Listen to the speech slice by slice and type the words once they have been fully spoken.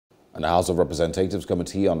And the House of Representatives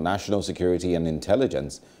Committee on National Security and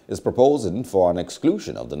Intelligence is proposing for an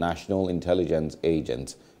exclusion of the National Intelligence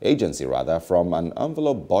Agency from an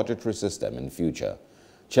envelope budgetary system in future.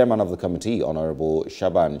 Chairman of the committee, Honorable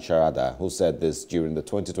Shaban Sharada, who said this during the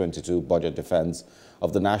 2022 budget defense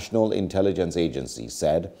of the National Intelligence Agency,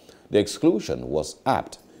 said the exclusion was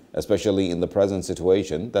apt, especially in the present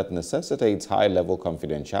situation that necessitates high-level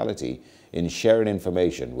confidentiality in sharing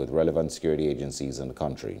information with relevant security agencies in the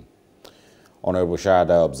country. Honorable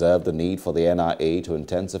Sharada observed the need for the N.I.A. to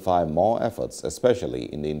intensify more efforts, especially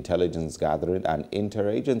in the intelligence gathering and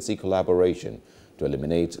interagency collaboration, to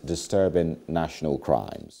eliminate disturbing national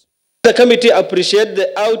crimes. The committee appreciates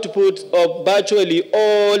the output of virtually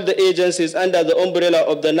all the agencies under the umbrella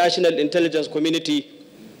of the National Intelligence Community,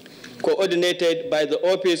 coordinated by the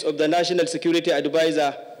Office of the National Security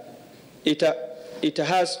Advisor. It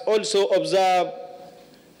has also observed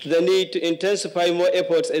the need to intensify more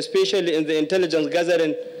efforts, especially in the intelligence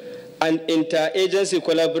gathering and interagency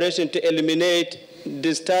collaboration, to eliminate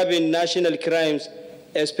disturbing national crimes,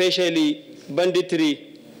 especially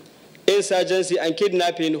banditry, insurgency, and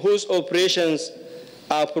kidnapping, whose operations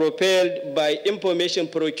are propelled by information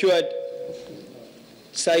procured,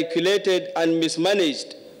 circulated, and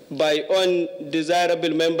mismanaged by undesirable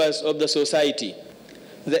members of the society.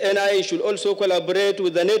 The N.I.A. should also collaborate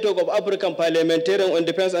with the Network of African Parliamentarians on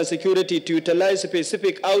Defense and Security to utilize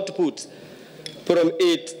specific outputs from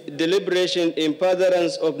its deliberation in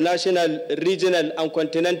furtherance of national, regional, and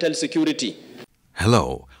continental security.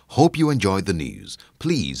 Hello, hope you enjoyed the news.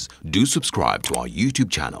 Please do subscribe to our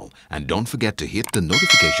YouTube channel and don't forget to hit the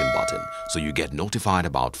notification button so you get notified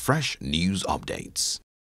about fresh news updates.